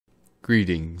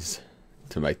Greetings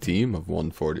to my team of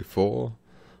 144,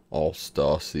 all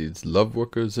Starseeds,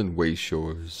 Loveworkers, and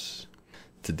Wayshores.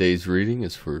 Today's reading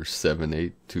is for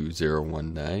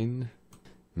 782019.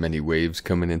 Many waves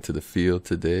coming into the field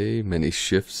today, many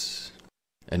shifts.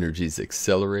 Energy's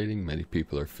accelerating. Many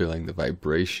people are feeling the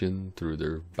vibration through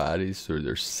their bodies, through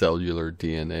their cellular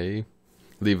DNA.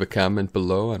 Leave a comment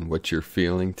below on what you're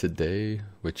feeling today,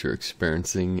 what you're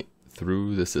experiencing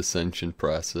through this ascension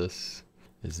process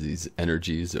as these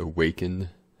energies awaken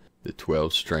the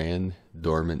 12-strand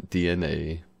dormant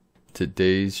DNA.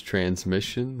 Today's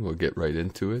transmission, we'll get right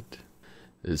into it,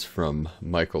 is from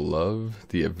Michael Love.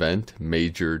 The event,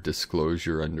 Major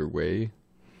Disclosure Underway.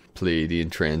 Pleiadian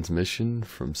transmission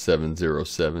from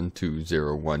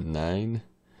 7072019,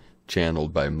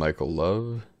 channeled by Michael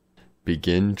Love.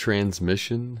 Begin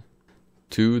transmission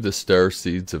to the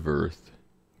Starseeds of Earth,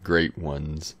 Great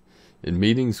Ones. In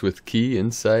meetings with key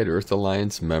Inside Earth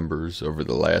Alliance members over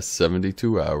the last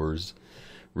 72 hours,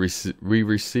 we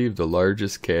received the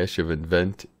largest cache of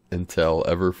event intel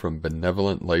ever from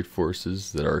benevolent light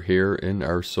forces that are here in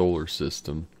our solar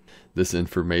system. This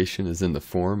information is in the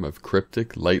form of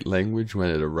cryptic light language when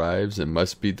it arrives and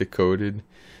must be decoded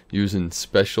using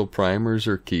special primers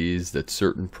or keys that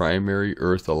certain primary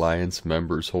Earth Alliance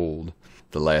members hold.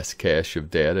 The last cache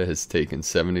of data has taken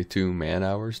 72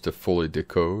 man-hours to fully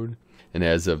decode, and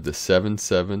as of the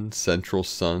 7-7 Central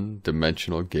Sun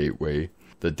Dimensional Gateway,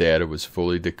 the data was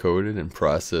fully decoded and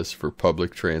processed for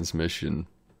public transmission.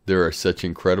 There are such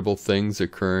incredible things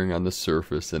occurring on the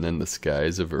surface and in the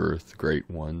skies of Earth,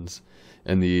 Great Ones,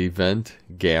 and the event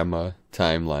Gamma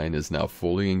timeline is now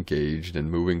fully engaged and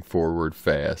moving forward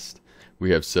fast.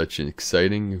 We have such an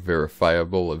exciting,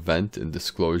 verifiable event and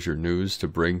disclosure news to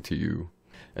bring to you.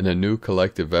 In a new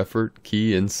collective effort,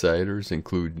 key insiders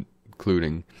including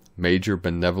major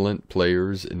benevolent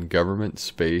players in government,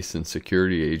 space, and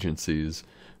security agencies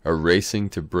are racing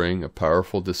to bring a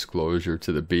powerful disclosure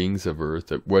to the beings of Earth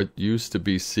that what used to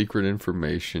be secret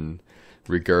information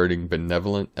regarding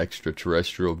benevolent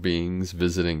extraterrestrial beings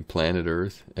visiting planet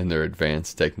Earth and their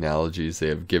advanced technologies they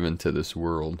have given to this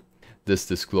world. This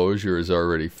disclosure is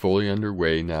already fully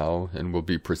underway now and will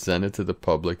be presented to the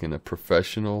public in a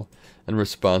professional and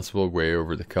responsible way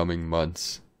over the coming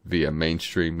months via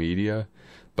mainstream media,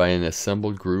 by an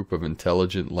assembled group of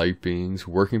intelligent light beings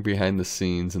working behind the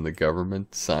scenes in the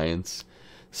government, science,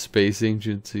 space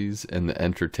agencies, and the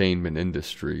entertainment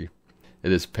industry. It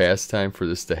is past time for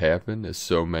this to happen, as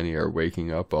so many are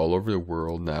waking up all over the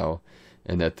world now,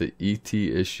 and that the ET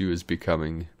issue is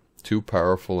becoming too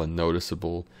powerful and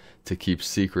noticeable to keep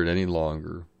secret any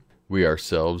longer. We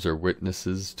ourselves are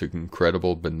witnesses to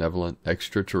incredible benevolent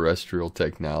extraterrestrial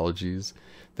technologies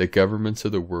that governments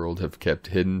of the world have kept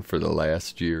hidden for the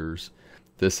last years.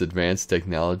 This advanced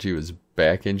technology was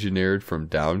back-engineered from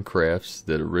down crafts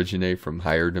that originate from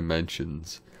higher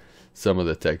dimensions. Some of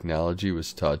the technology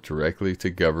was taught directly to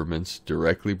governments,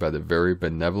 directly by the very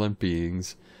benevolent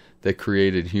beings that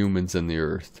created humans and the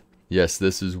Earth. Yes,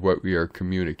 this is what we are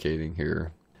communicating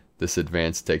here. This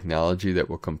advanced technology that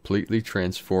will completely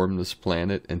transform this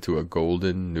planet into a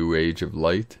golden new age of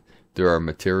light. There are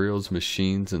materials,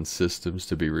 machines, and systems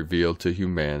to be revealed to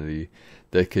humanity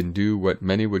that can do what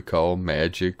many would call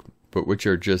magic, but which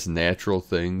are just natural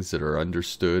things that are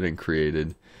understood and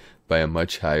created by a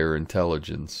much higher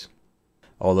intelligence.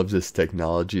 All of this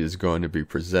technology is going to be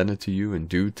presented to you in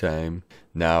due time,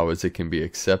 now as it can be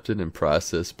accepted and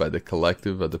processed by the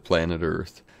collective of the planet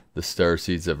Earth. The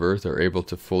Starseeds of Earth are able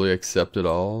to fully accept it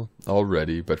all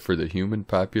already, but for the human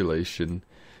population,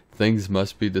 things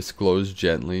must be disclosed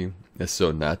gently, as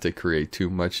so not to create too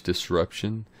much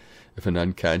disruption. If an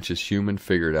unconscious human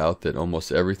figured out that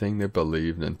almost everything they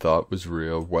believed and thought was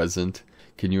real wasn't,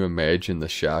 can you imagine the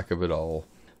shock of it all?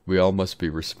 We all must be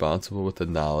responsible with the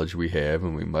knowledge we have,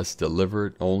 and we must deliver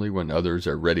it only when others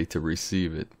are ready to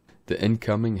receive it. The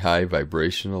incoming high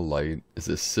vibrational light is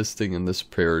assisting in this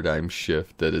paradigm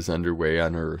shift that is underway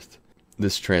on Earth.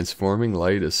 This transforming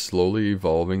light is slowly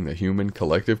evolving the human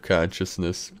collective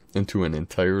consciousness into an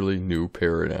entirely new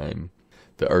paradigm.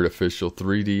 The artificial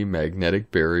 3D magnetic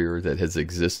barrier that has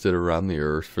existed around the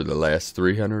Earth for the last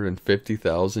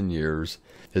 350,000 years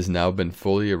has now been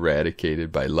fully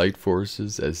eradicated by light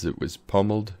forces, as it was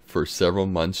pummeled for several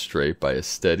months straight by a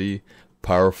steady,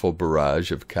 powerful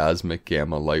barrage of cosmic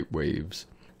gamma light waves.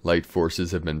 Light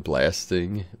forces have been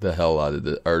blasting the hell out of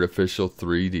the artificial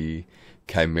 3D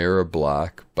chimera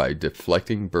block by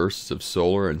deflecting bursts of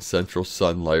solar and central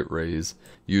sun light rays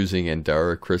using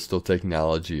Andara crystal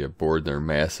technology aboard their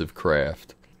massive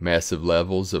craft. Massive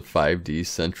levels of 5D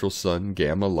central sun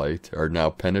gamma light are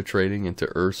now penetrating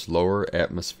into Earth's lower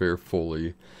atmosphere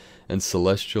fully, and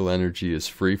celestial energy is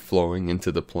free-flowing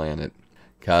into the planet.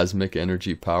 Cosmic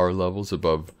energy power levels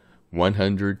above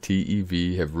 100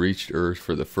 TeV have reached Earth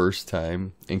for the first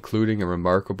time, including a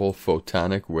remarkable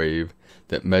photonic wave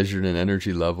that measured an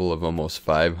energy level of almost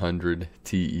 500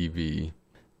 TeV.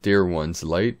 Dear ones,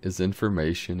 light is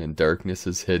information and darkness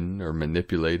is hidden or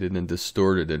manipulated and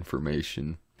distorted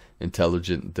information.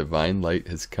 Intelligent divine light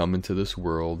has come into this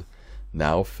world,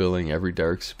 now filling every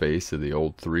dark space of the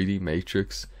old 3D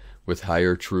matrix with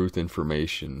higher truth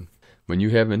information. When you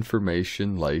have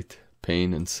information, light,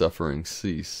 pain and suffering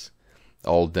cease.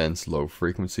 All dense low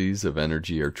frequencies of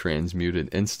energy are transmuted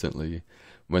instantly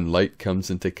when light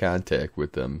comes into contact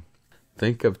with them.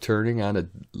 Think of turning on a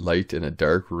light in a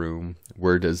dark room.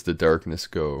 Where does the darkness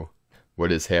go?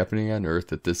 What is happening on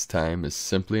Earth at this time is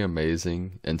simply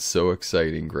amazing and so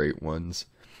exciting, great ones.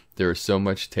 There is so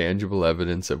much tangible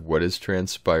evidence of what is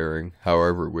transpiring.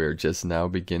 However, we are just now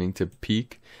beginning to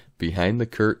peek behind the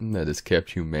curtain that has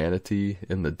kept humanity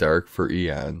in the dark for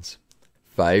eons.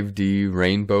 5D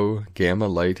rainbow gamma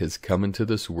light has come into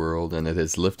this world, and it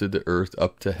has lifted the Earth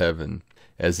up to heaven.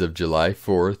 As of July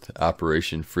 4th,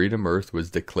 Operation Freedom Earth was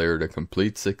declared a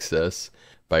complete success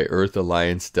by Earth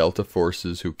Alliance Delta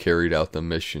forces who carried out the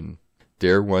mission.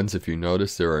 Dear ones, if you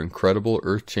notice, there are incredible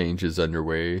Earth changes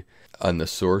underway on the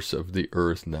source of the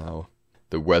Earth now.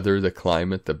 The weather, the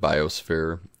climate, the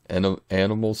biosphere,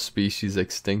 animal species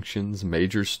extinctions,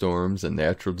 major storms, and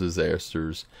natural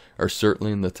disasters are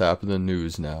certainly in the top of the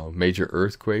news now. Major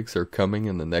earthquakes are coming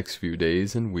in the next few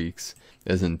days and weeks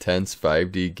as intense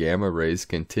 5D gamma rays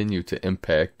continue to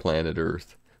impact planet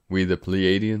Earth. We the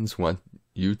Pleiadians want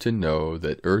you to know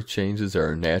that Earth changes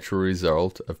are a natural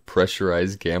result of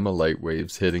pressurized gamma light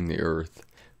waves hitting the Earth.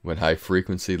 When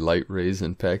high-frequency light rays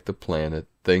impact the planet,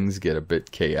 things get a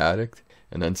bit chaotic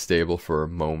and unstable for a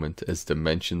moment as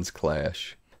dimensions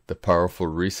clash. The powerful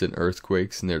recent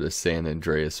earthquakes near the San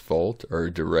Andreas Fault are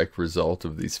a direct result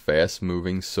of these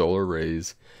fast-moving solar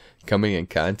rays coming in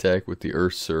contact with the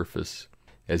Earth's surface.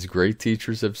 As great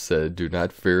teachers have said, do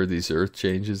not fear these earth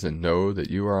changes and know that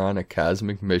you are on a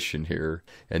cosmic mission here,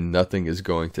 and nothing is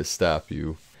going to stop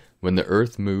you. When the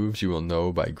Earth moves, you will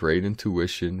know by great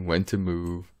intuition when to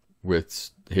move with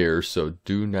here, so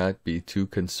do not be too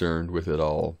concerned with it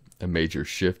all. A major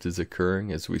shift is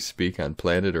occurring as we speak on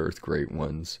planet Earth, great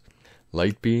ones.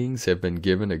 Light beings have been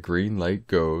given a green light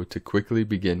go to quickly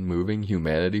begin moving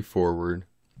humanity forward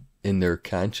in their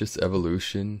conscious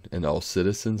evolution, and all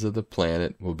citizens of the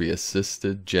planet will be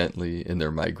assisted gently in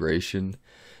their migration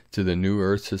to the new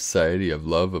Earth society of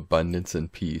love, abundance,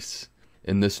 and peace.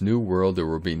 In this new world there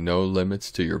will be no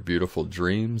limits to your beautiful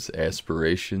dreams,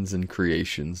 aspirations, and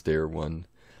creations, dear one.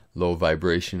 Low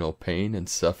vibrational pain and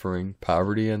suffering,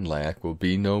 poverty and lack will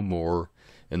be no more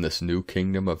in this new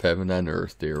kingdom of heaven on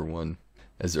earth, dear one.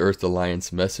 As Earth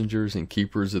Alliance messengers and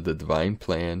keepers of the divine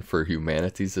plan for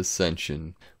humanity's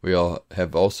ascension, we all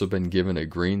have also been given a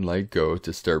green light go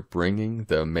to start bringing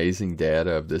the amazing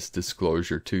data of this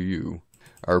disclosure to you.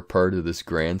 Our part of this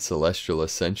grand celestial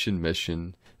ascension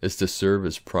mission is to serve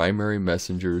as primary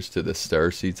messengers to the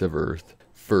starseeds of Earth,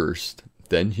 first,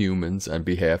 then humans, on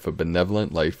behalf of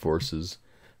benevolent life forces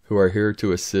who are here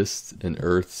to assist in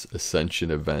Earth's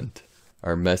ascension event.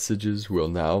 Our messages will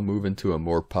now move into a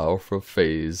more powerful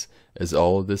phase as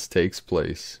all of this takes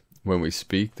place. When we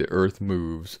speak, the Earth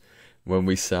moves. When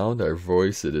we sound our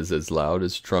voice, it is as loud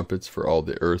as trumpets for all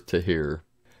the Earth to hear.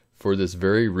 For this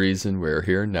very reason we are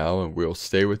here now, and will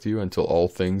stay with you until all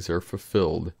things are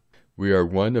fulfilled. We are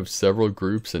one of several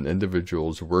groups and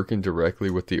individuals working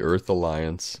directly with the Earth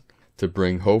Alliance to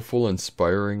bring hopeful,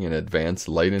 inspiring, and advanced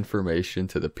light information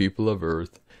to the people of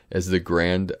Earth as the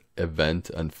grand event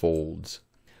unfolds.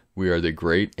 We are the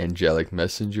great angelic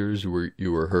messengers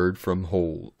you were heard from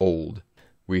old.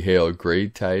 We hail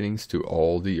great tidings to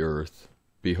all the earth.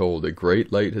 Behold, a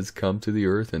great light has come to the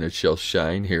earth, and it shall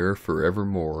shine here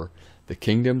forevermore. The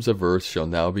kingdoms of earth shall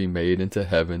now be made into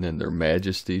heaven, and their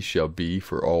majesty shall be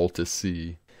for all to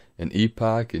see. An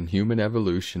epoch in human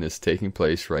evolution is taking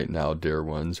place right now, dear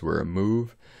ones, where a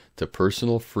move to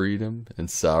personal freedom and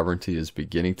sovereignty is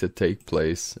beginning to take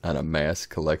place on a mass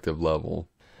collective level.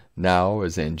 Now,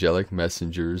 as angelic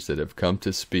messengers that have come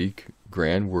to speak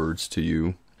grand words to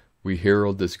you, we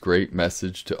herald this great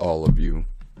message to all of you.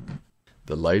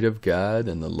 The light of God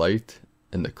and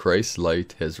the Christ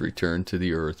light has returned to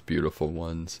the earth, beautiful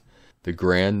ones. The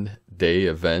grand day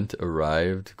event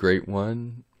arrived, great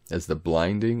one, as the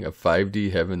blinding of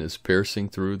 5D heaven is piercing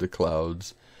through the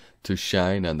clouds to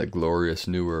shine on the glorious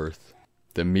new earth.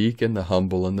 The meek and the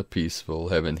humble and the peaceful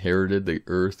have inherited the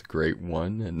earth, great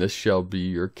one, and this shall be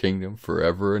your kingdom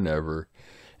forever and ever,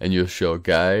 and you shall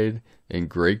guide in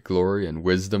great glory and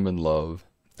wisdom and love.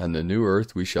 On the new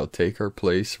earth we shall take our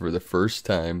place for the first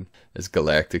time as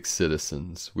galactic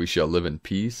citizens. We shall live in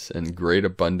peace and great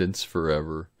abundance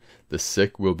forever. The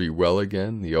sick will be well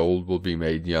again, the old will be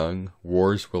made young,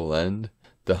 wars will end,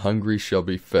 the hungry shall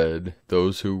be fed,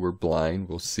 those who were blind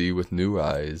will see with new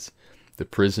eyes. The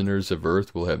prisoners of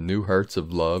earth will have new hearts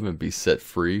of love and be set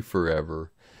free forever,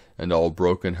 and all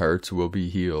broken hearts will be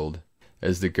healed.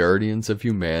 As the guardians of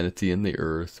humanity in the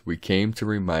earth, we came to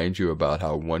remind you about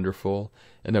how wonderful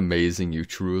and amazing you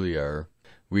truly are.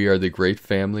 We are the great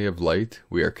family of light,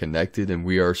 we are connected and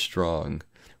we are strong.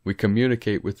 We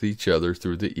communicate with each other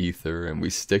through the ether, and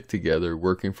we stick together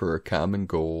working for a common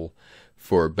goal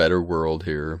for a better world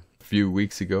here. A few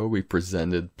weeks ago we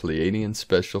presented Pleiadian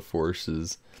Special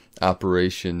Forces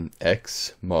Operation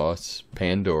X Moss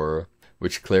Pandora,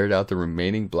 which cleared out the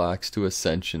remaining blocks to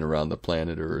Ascension around the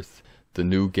planet Earth. The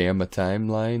new Gamma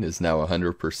timeline is now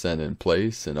 100% in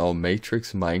place, and all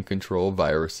Matrix mind control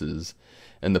viruses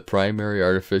and the primary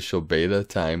artificial beta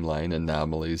timeline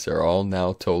anomalies are all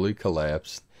now totally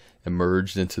collapsed and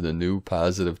merged into the new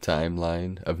positive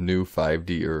timeline of new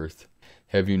 5D Earth.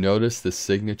 Have you noticed the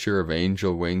signature of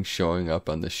angel wings showing up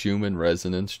on the Schumann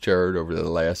resonance chart over the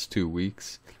last 2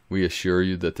 weeks? We assure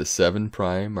you that the 7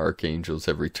 prime archangels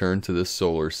have returned to this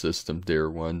solar system, dear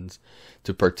ones,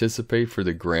 to participate for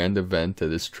the grand event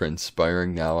that is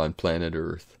transpiring now on planet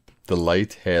Earth. The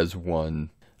light has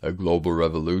won. A global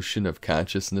revolution of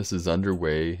consciousness is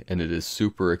underway, and it is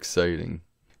super exciting.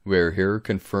 We are here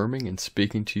confirming and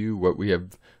speaking to you what we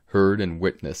have heard and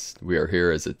witnessed. We are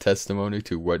here as a testimony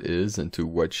to what is and to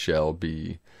what shall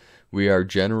be. We are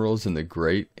generals in the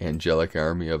great angelic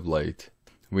army of light.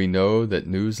 We know that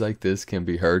news like this can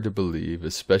be hard to believe,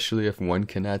 especially if one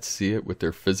cannot see it with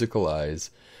their physical eyes,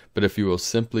 but if you will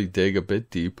simply dig a bit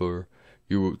deeper,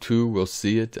 you too will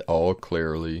see it all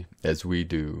clearly, as we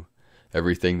do.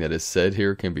 Everything that is said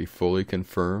here can be fully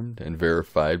confirmed and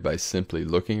verified by simply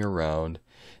looking around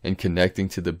and connecting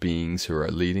to the beings who are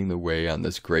leading the way on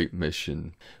this great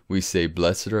mission. We say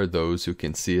blessed are those who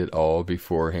can see it all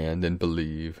beforehand and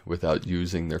believe without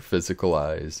using their physical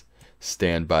eyes.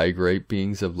 Stand by, great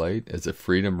beings of light, as a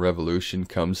freedom revolution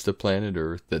comes to planet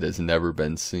Earth that has never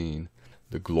been seen.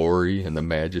 The glory and the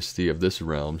majesty of this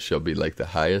realm shall be like the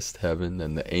highest heaven,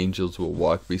 and the angels will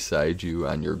walk beside you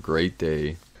on your great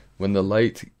day. When the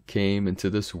light came into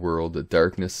this world, the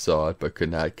darkness saw it but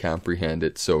could not comprehend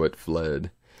it, so it fled.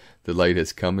 The light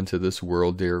has come into this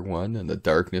world, dear one, and the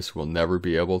darkness will never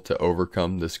be able to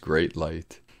overcome this great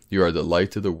light. You are the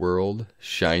light of the world.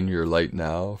 Shine your light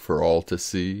now for all to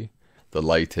see. The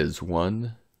light has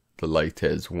won. The light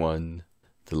has won.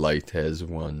 The light has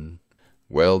won.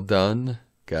 Well done.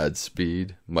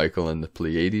 Godspeed. Michael and the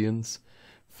Pleiadians.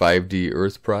 5D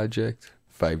Earth Project.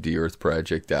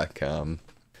 5dearthproject.com.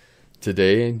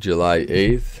 Today, July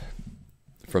 8th,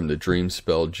 from the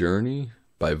Dreamspell Journey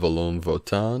by Valon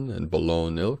Votan and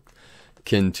Balon Ilk,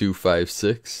 Kin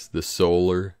 256, the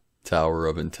Solar Tower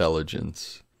of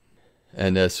Intelligence.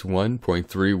 NS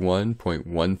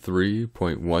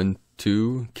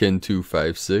 1.31.13.12, Kin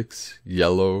 256,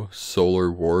 Yellow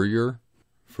Solar Warrior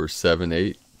for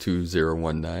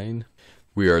 782019.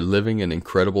 We are living in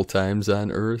incredible times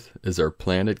on Earth as our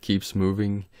planet keeps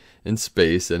moving in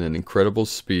space at an incredible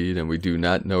speed, and we do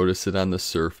not notice it on the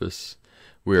surface.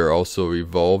 We are also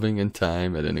evolving in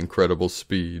time at an incredible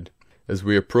speed. As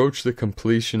we approach the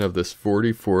completion of this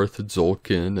 44th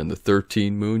Tzolk'in and the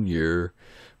 13 moon year,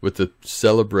 with the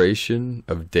celebration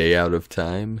of Day Out of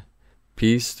Time,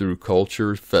 peace through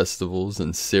culture festivals,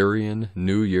 and Syrian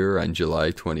New Year on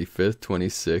July 25th,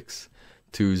 26th,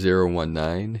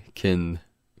 2019, Kin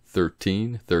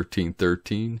 13,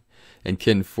 1313, and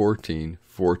Kin 14,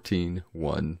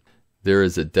 14-1. There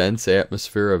is a dense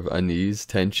atmosphere of unease,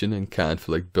 tension, and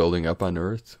conflict building up on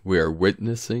Earth. We are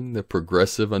witnessing the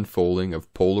progressive unfolding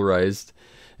of polarized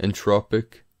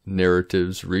entropic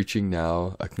narratives reaching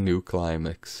now a new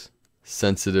climax.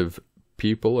 Sensitive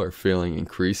people are feeling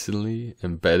increasingly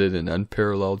embedded in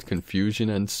unparalleled confusion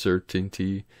and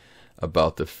uncertainty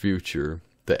about the future.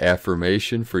 The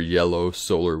affirmation for Yellow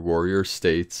Solar Warrior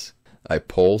states, I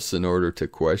pulse in order to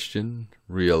question,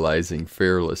 realizing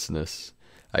fearlessness.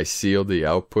 I seal the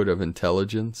output of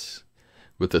intelligence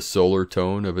with a solar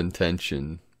tone of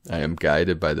intention. I am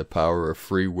guided by the power of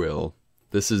free will.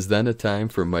 This is then a time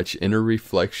for much inner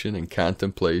reflection and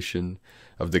contemplation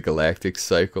of the galactic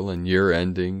cycle and year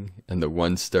ending and the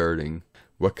one starting.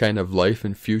 What kind of life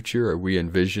and future are we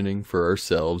envisioning for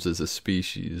ourselves as a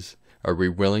species? Are we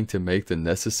willing to make the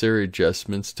necessary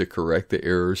adjustments to correct the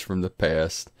errors from the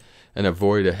past and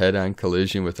avoid a head-on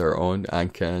collision with our own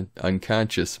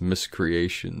unconscious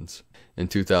miscreations. In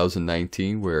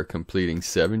 2019, we are completing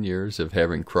 7 years of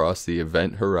having crossed the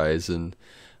event horizon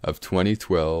of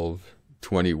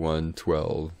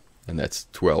 2012-21-12, and that's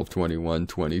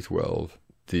 12-21-2012.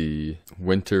 The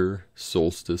winter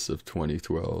solstice of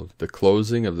 2012, the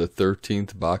closing of the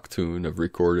 13th Baktun of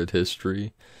recorded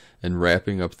history, and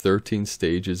wrapping up 13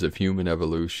 stages of human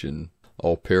evolution.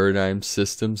 All paradigms,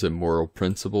 systems, and moral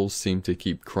principles seem to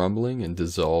keep crumbling and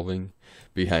dissolving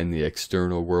behind the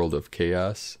external world of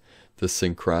chaos. The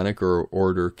synchronic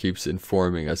order keeps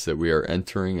informing us that we are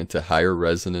entering into higher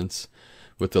resonance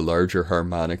with the larger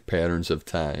harmonic patterns of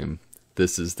time.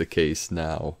 This is the case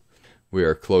now. We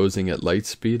are closing at light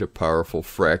speed a powerful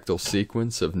fractal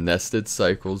sequence of nested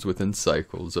cycles within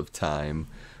cycles of time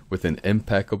with an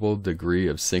impeccable degree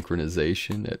of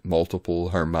synchronization at multiple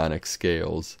harmonic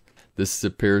scales. This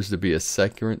appears to be a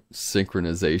second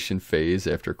synchronization phase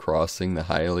after crossing the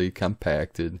highly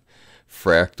compacted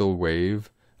fractal wave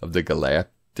of the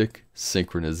Galactic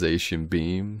synchronization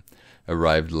beam,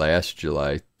 arrived last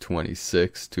July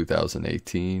 26,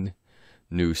 2018,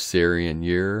 New Sarian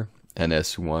year,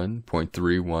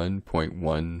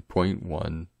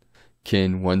 NS1.31.1.1,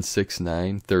 Kin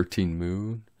 16913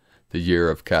 Moon, the year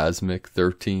of Cosmic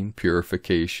 13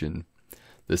 Purification.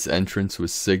 This entrance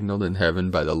was signaled in heaven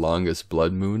by the longest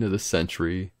blood moon of the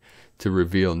century to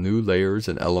reveal new layers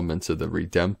and elements of the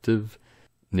redemptive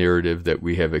narrative that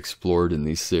we have explored in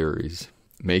these series.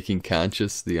 Making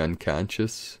conscious the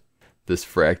unconscious, this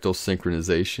fractal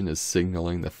synchronization is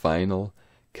signaling the final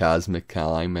cosmic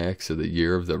climax of the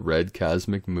year of the red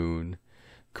cosmic moon,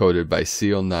 coded by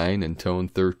Seal 9 and Tone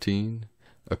 13.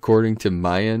 According to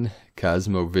Mayan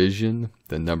cosmovision,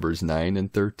 the numbers 9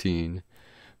 and 13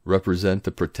 represent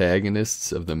the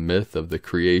protagonists of the myth of the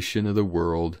creation of the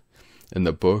world in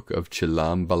the book of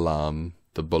Chilam Balam,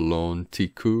 the Bolon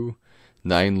Tiku,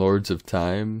 9 lords of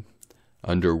time,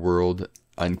 underworld,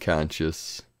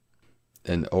 unconscious,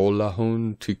 and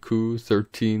Olahun Tiku,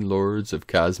 13 lords of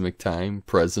cosmic time,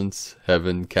 presence,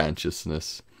 heaven,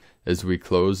 consciousness. As we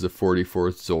close the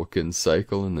 44th Zolkin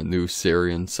cycle in the new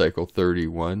Sarian cycle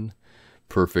 31,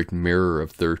 perfect mirror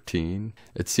of 13,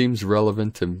 it seems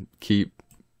relevant to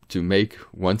make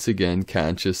once again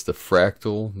conscious the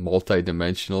fractal,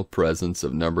 multidimensional presence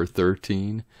of number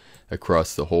 13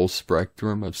 across the whole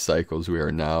spectrum of cycles we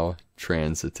are now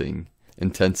transiting.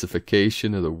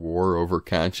 Intensification of the war over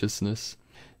consciousness.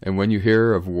 And when you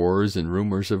hear of wars and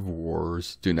rumors of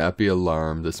wars, do not be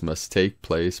alarmed. This must take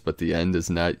place, but the end is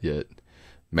not yet.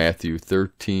 Matthew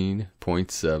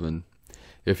 13.7.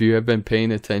 If you have been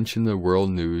paying attention to the world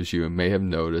news, you may have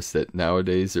noticed that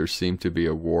nowadays there seems to be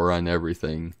a war on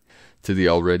everything. To the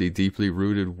already deeply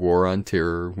rooted war on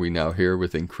terror, we now hear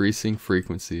with increasing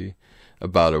frequency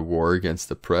about a war against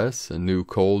the press, a new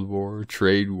Cold War,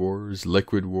 trade wars,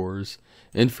 liquid wars,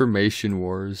 information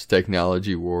wars,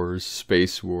 technology wars,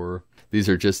 space war. These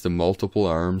are just the multiple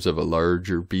arms of a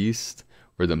larger beast,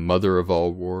 or the mother of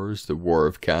all wars, the war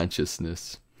of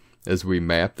consciousness. As we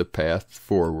map the path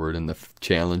forward and the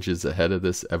challenges ahead of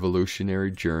this evolutionary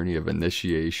journey of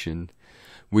initiation,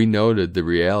 we noted the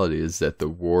reality is that the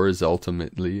war is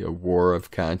ultimately a war of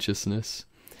consciousness.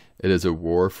 It is a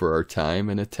war for our time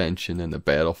and attention, and the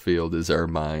battlefield is our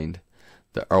mind.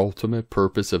 The ultimate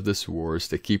purpose of this war is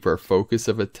to keep our focus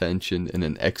of attention in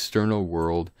an external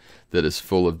world that is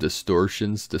full of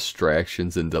distortions,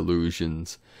 distractions, and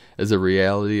delusions, as a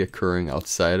reality occurring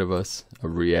outside of us, a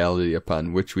reality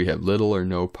upon which we have little or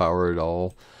no power at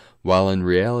all, while in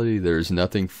reality there is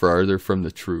nothing farther from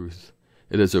the truth.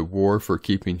 It is a war for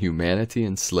keeping humanity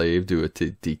enslaved to a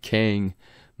decaying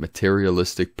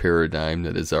materialistic paradigm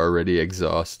that is already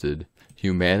exhausted.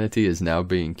 Humanity is now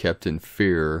being kept in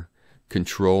fear,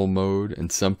 control mode,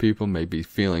 and some people may be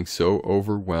feeling so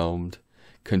overwhelmed,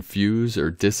 confused,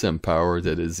 or disempowered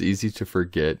that it is easy to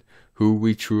forget who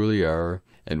we truly are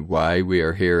and why we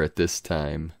are here at this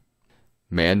time.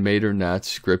 Man-made or not,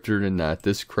 scripted or not,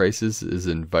 this crisis is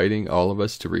inviting all of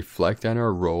us to reflect on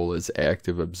our role as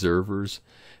active observers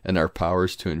and our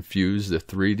powers to infuse the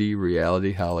 3D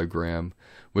reality hologram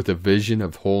with a vision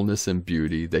of wholeness and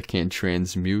beauty that can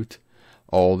transmute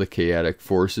all the chaotic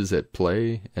forces at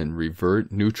play and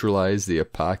neutralize the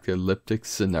apocalyptic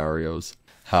scenarios.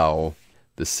 How?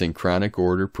 The synchronic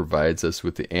order provides us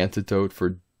with the antidote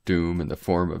for doom in the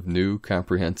form of new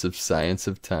comprehensive science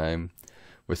of time,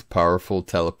 with powerful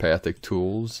telepathic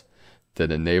tools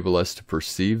that enable us to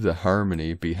perceive the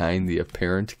harmony behind the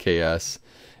apparent chaos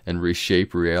and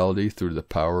reshape reality through the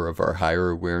power of our higher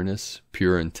awareness,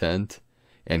 pure intent,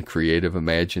 and creative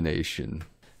imagination.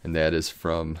 and that is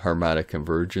from Harmonic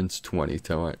Convergence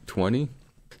 2020.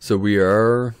 So we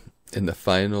are in the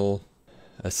final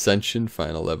ascension,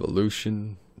 final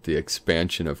evolution, the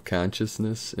expansion of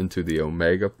consciousness into the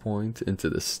omega point, into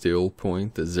the still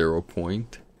point, the 0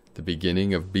 point, the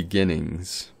beginning of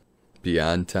beginnings,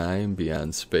 beyond time,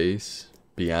 beyond space,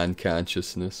 beyond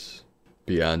consciousness,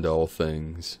 beyond all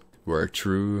things, where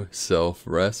true self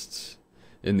rests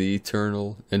in the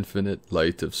eternal, infinite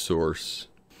light of Source.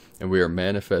 And we are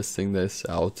manifesting this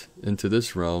out into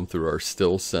this realm through our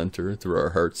still center, through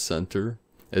our heart center,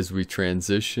 as we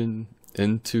transition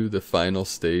into the final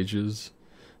stages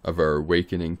of our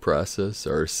awakening process,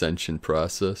 our ascension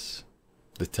process.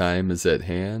 The time is at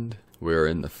hand. We are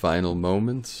in the final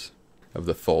moments of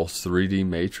the false 3D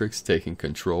matrix taking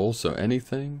control. So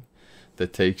anything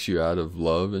that takes you out of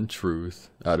love and truth,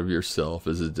 out of yourself,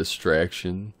 is a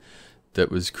distraction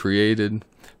that was created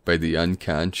by the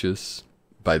unconscious,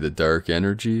 by the dark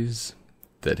energies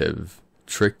that have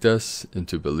tricked us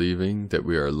into believing that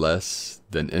we are less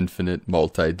than infinite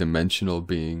multi-dimensional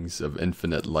beings of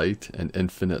infinite light and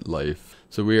infinite life.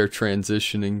 So we are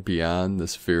transitioning beyond the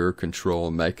sphere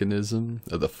control mechanism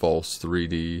of the false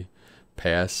 3D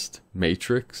past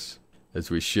matrix as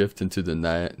we shift into the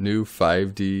new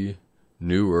 5D,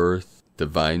 new earth,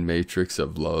 divine matrix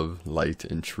of love, light,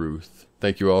 and truth.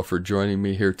 Thank you all for joining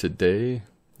me here today.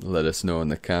 Let us know in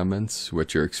the comments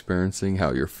what you're experiencing,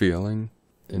 how you're feeling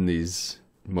in these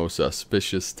most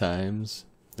auspicious times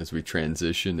as we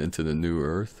transition into the new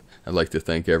earth. I'd like to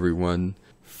thank everyone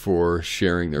for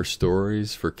sharing their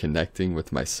stories, for connecting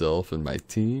with myself and my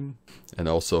team, and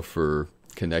also for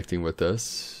connecting with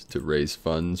us to raise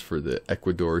funds for the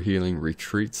Ecuador Healing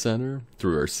Retreat Center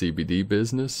through our CBD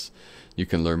business. You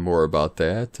can learn more about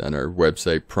that on our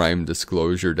website,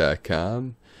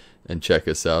 primedisclosure.com. And check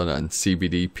us out on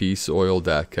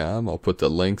cbdpeaceoil.com. I'll put the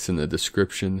links in the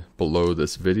description below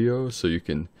this video so you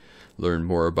can learn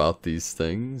more about these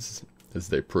things as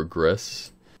they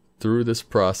progress through this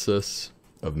process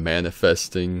of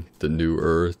manifesting the new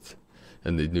earth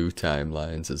and the new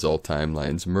timelines, as all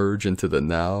timelines merge into the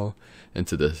now,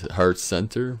 into the heart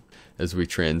center, as we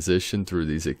transition through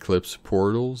these eclipse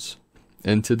portals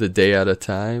into the day at a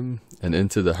time and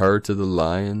into the heart of the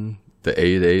lion, the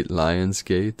 8-8 Lion's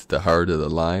Gate, the heart of the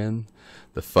lion,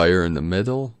 the fire in the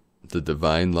middle, the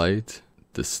divine light,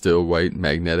 the still white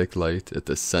magnetic light at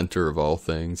the center of all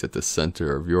things, at the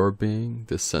center of your being,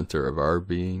 the center of our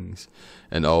beings,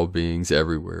 and all beings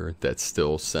everywhere. That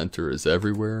still center is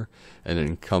everywhere and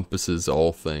encompasses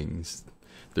all things.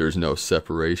 There is no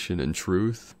separation in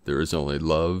truth. There is only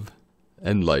love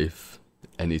and life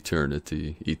and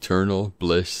eternity, eternal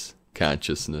bliss,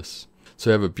 consciousness.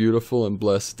 So have a beautiful and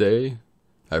blessed day.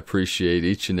 I appreciate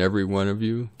each and every one of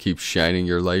you. Keep shining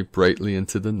your light brightly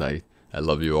into the night. I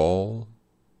love you all.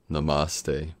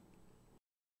 Namaste.